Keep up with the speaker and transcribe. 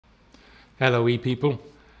LOE people.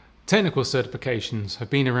 Technical certifications have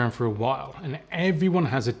been around for a while and everyone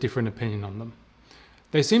has a different opinion on them.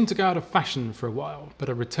 They seem to go out of fashion for a while, but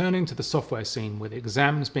are returning to the software scene with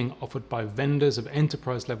exams being offered by vendors of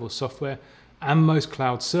enterprise level software and most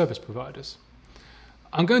cloud service providers.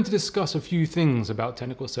 I'm going to discuss a few things about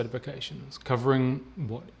technical certifications, covering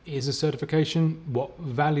what is a certification, what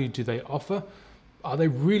value do they offer, are they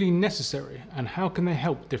really necessary, and how can they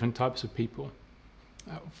help different types of people.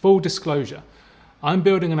 Full disclosure, I'm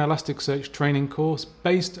building an Elasticsearch training course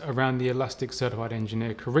based around the Elastic Certified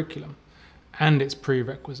Engineer curriculum and its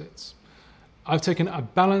prerequisites. I've taken a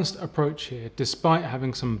balanced approach here despite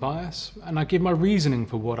having some bias, and I give my reasoning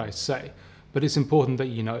for what I say, but it's important that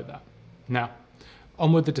you know that. Now,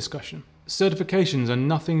 on with the discussion. Certifications are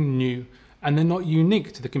nothing new, and they're not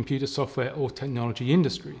unique to the computer software or technology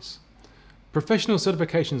industries. Professional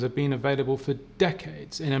certifications have been available for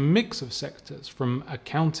decades in a mix of sectors, from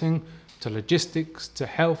accounting to logistics to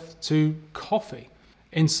health to coffee.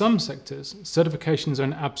 In some sectors, certifications are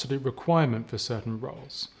an absolute requirement for certain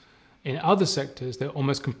roles. In other sectors, they're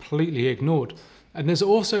almost completely ignored. And there's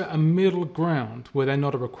also a middle ground where they're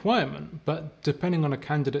not a requirement, but depending on a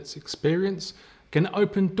candidate's experience, can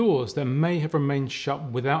open doors that may have remained shut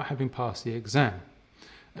without having passed the exam.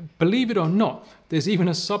 Believe it or not, there's even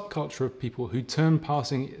a subculture of people who turn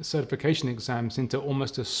passing certification exams into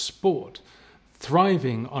almost a sport,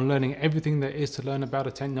 thriving on learning everything there is to learn about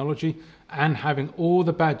a technology and having all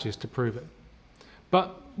the badges to prove it.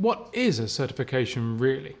 But what is a certification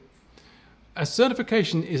really? A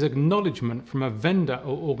certification is acknowledgement from a vendor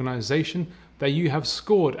or organization that you have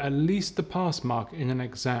scored at least the pass mark in an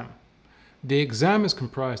exam. The exam is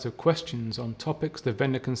comprised of questions on topics the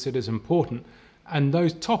vendor considers important, and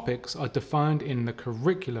those topics are defined in the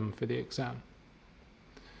curriculum for the exam.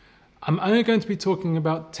 I'm only going to be talking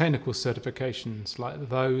about technical certifications like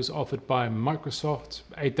those offered by Microsoft,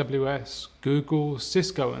 AWS, Google,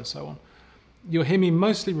 Cisco, and so on. You'll hear me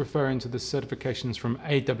mostly referring to the certifications from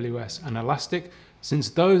AWS and Elastic, since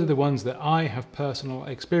those are the ones that I have personal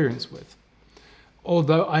experience with.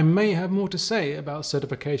 Although I may have more to say about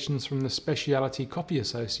certifications from the Specialty Coffee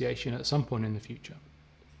Association at some point in the future.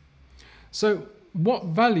 So, what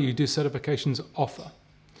value do certifications offer?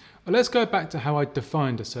 Well, let's go back to how I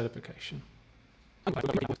defined a certification.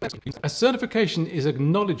 A certification is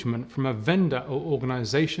acknowledgement from a vendor or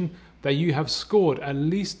organization that you have scored at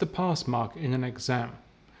least the pass mark in an exam.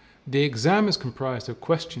 The exam is comprised of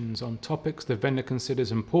questions on topics the vendor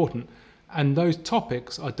considers important, and those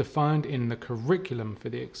topics are defined in the curriculum for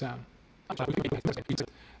the exam.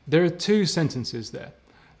 There are two sentences there.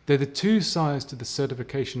 They're the two sides to the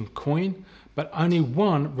certification coin, but only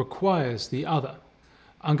one requires the other.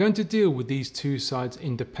 I'm going to deal with these two sides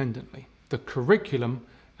independently, the curriculum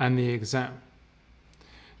and the exam.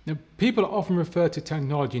 Now, people often refer to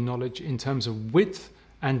technology knowledge in terms of width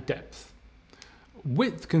and depth.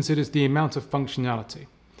 Width considers the amount of functionality.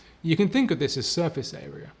 You can think of this as surface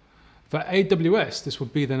area. For AWS, this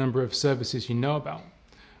would be the number of services you know about.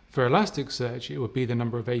 For Elasticsearch, it would be the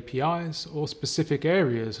number of APIs or specific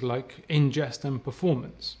areas like ingest and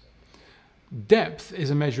performance. Depth is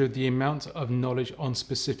a measure of the amount of knowledge on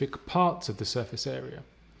specific parts of the surface area.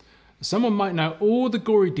 Someone might know all the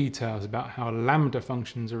gory details about how Lambda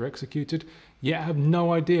functions are executed, yet have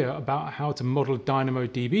no idea about how to model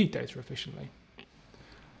DynamoDB data efficiently.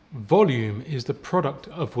 Volume is the product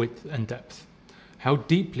of width and depth, how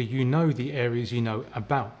deeply you know the areas you know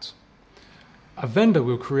about. A vendor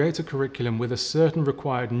will create a curriculum with a certain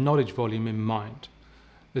required knowledge volume in mind.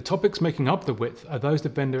 The topics making up the width are those the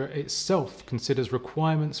vendor itself considers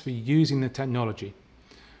requirements for using the technology.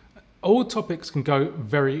 All topics can go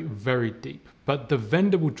very, very deep, but the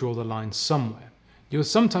vendor will draw the line somewhere. You'll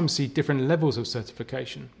sometimes see different levels of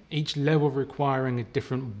certification, each level requiring a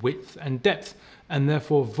different width and depth, and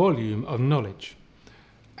therefore volume of knowledge.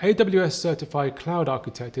 AWS Certified Cloud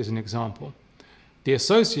Architect is an example. The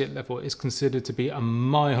associate level is considered to be a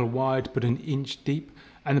mile wide but an inch deep,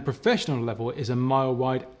 and the professional level is a mile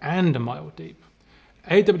wide and a mile deep.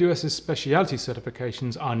 AWS's specialty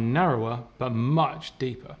certifications are narrower but much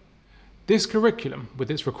deeper. This curriculum,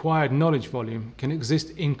 with its required knowledge volume, can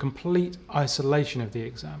exist in complete isolation of the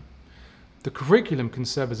exam. The curriculum can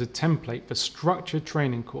serve as a template for structured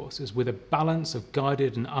training courses with a balance of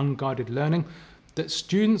guided and unguided learning that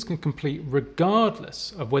students can complete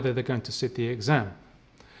regardless of whether they're going to sit the exam.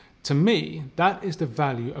 To me, that is the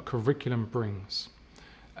value a curriculum brings.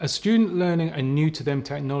 A student learning a new to them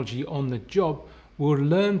technology on the job will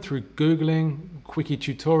learn through Googling, quickie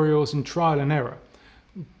tutorials, and trial and error.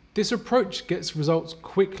 This approach gets results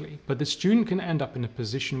quickly, but the student can end up in a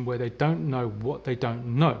position where they don't know what they don't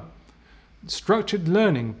know. Structured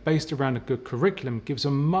learning based around a good curriculum gives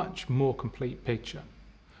a much more complete picture.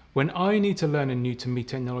 When I need to learn a new to me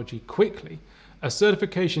technology quickly, a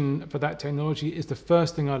certification for that technology is the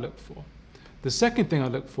first thing I look for. The second thing I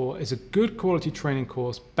look for is a good quality training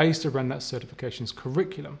course based around that certification's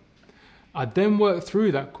curriculum. I then work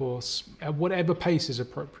through that course at whatever pace is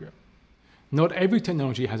appropriate. Not every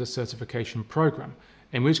technology has a certification program,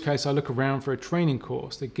 in which case I look around for a training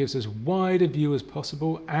course that gives as wide a view as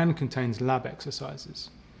possible and contains lab exercises.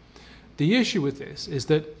 The issue with this is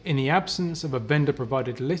that in the absence of a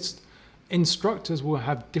vendor-provided list, instructors will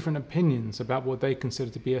have different opinions about what they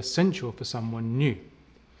consider to be essential for someone new.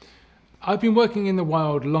 I've been working in the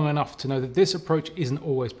wild long enough to know that this approach isn't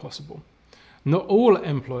always possible. Not all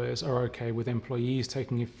employers are okay with employees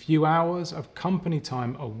taking a few hours of company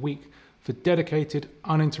time a week for dedicated,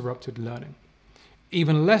 uninterrupted learning.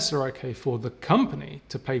 Even less are okay for the company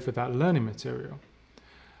to pay for that learning material.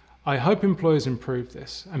 I hope employers improve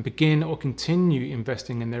this and begin or continue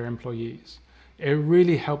investing in their employees. It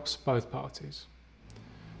really helps both parties.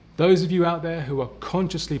 Those of you out there who are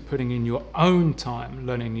consciously putting in your own time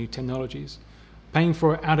learning new technologies, paying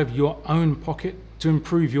for it out of your own pocket to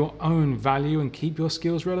improve your own value and keep your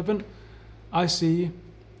skills relevant, I see you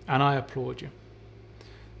and I applaud you.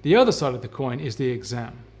 The other side of the coin is the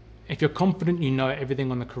exam. If you're confident you know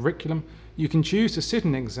everything on the curriculum, you can choose to sit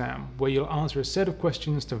an exam where you'll answer a set of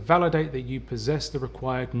questions to validate that you possess the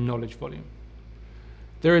required knowledge volume.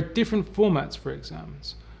 There are different formats for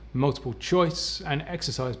exams, multiple choice and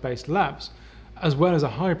exercise-based labs, as well as a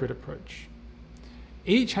hybrid approach.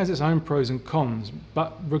 Each has its own pros and cons,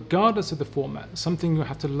 but regardless of the format, something you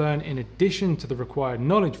have to learn in addition to the required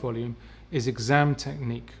knowledge volume is exam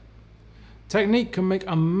technique. Technique can make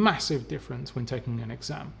a massive difference when taking an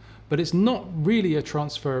exam, but it's not really a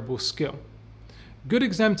transferable skill. Good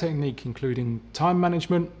exam technique, including time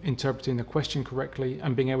management, interpreting the question correctly,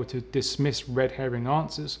 and being able to dismiss red herring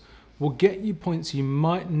answers, will get you points you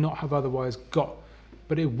might not have otherwise got,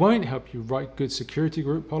 but it won't help you write good security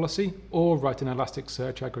group policy or write an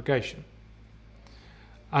Elasticsearch aggregation.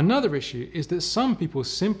 Another issue is that some people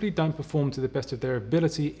simply don't perform to the best of their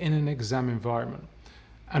ability in an exam environment,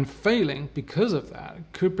 and failing because of that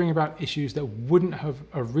could bring about issues that wouldn't have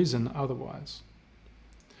arisen otherwise.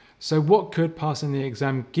 So what could passing the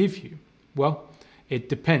exam give you? Well, it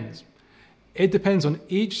depends. It depends on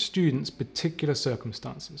each student's particular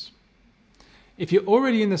circumstances. If you're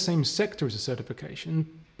already in the same sector as a certification,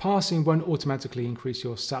 passing won't automatically increase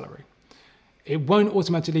your salary. It won't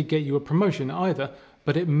automatically get you a promotion either,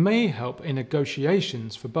 but it may help in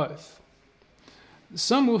negotiations for both.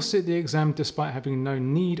 Some will sit the exam despite having no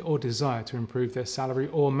need or desire to improve their salary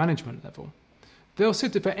or management level. They'll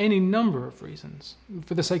sit it for any number of reasons,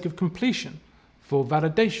 for the sake of completion, for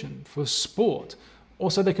validation, for sport, or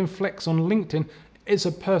so they can flex on LinkedIn. It's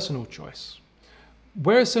a personal choice.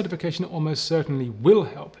 Where a certification almost certainly will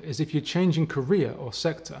help is if you're changing career or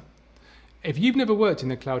sector. If you've never worked in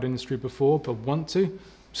the cloud industry before but want to,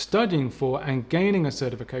 studying for and gaining a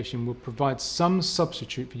certification will provide some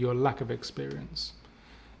substitute for your lack of experience.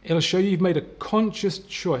 It'll show you've made a conscious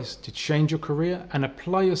choice to change your career and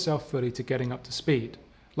apply yourself fully to getting up to speed.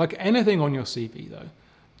 Like anything on your CV though,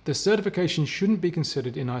 the certification shouldn't be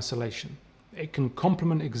considered in isolation. It can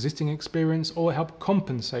complement existing experience or help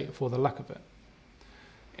compensate for the lack of it.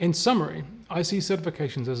 In summary, I see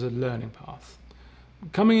certifications as a learning path.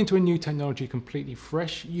 Coming into a new technology completely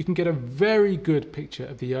fresh, you can get a very good picture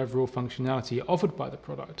of the overall functionality offered by the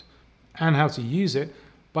product and how to use it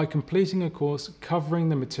by completing a course covering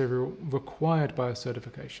the material required by a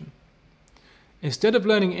certification. Instead of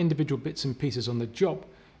learning individual bits and pieces on the job,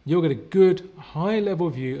 you'll get a good, high-level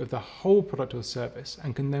view of the whole product or service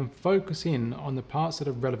and can then focus in on the parts that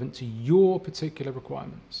are relevant to your particular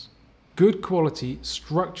requirements. Good quality,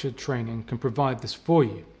 structured training can provide this for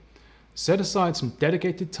you. Set aside some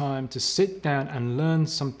dedicated time to sit down and learn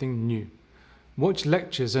something new. Watch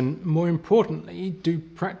lectures and, more importantly, do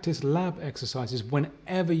practice lab exercises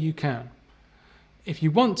whenever you can. If you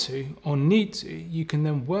want to or need to, you can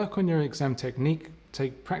then work on your exam technique,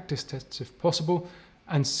 take practice tests if possible,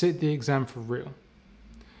 and sit the exam for real.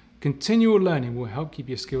 Continual learning will help keep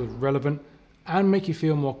your skills relevant and make you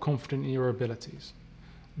feel more confident in your abilities.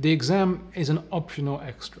 The exam is an optional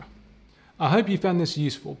extra. I hope you found this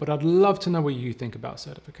useful, but I'd love to know what you think about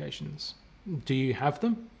certifications. Do you have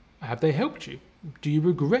them? Have they helped you? Do you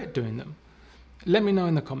regret doing them? Let me know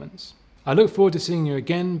in the comments. I look forward to seeing you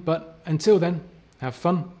again, but until then, have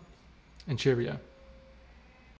fun and cheerio.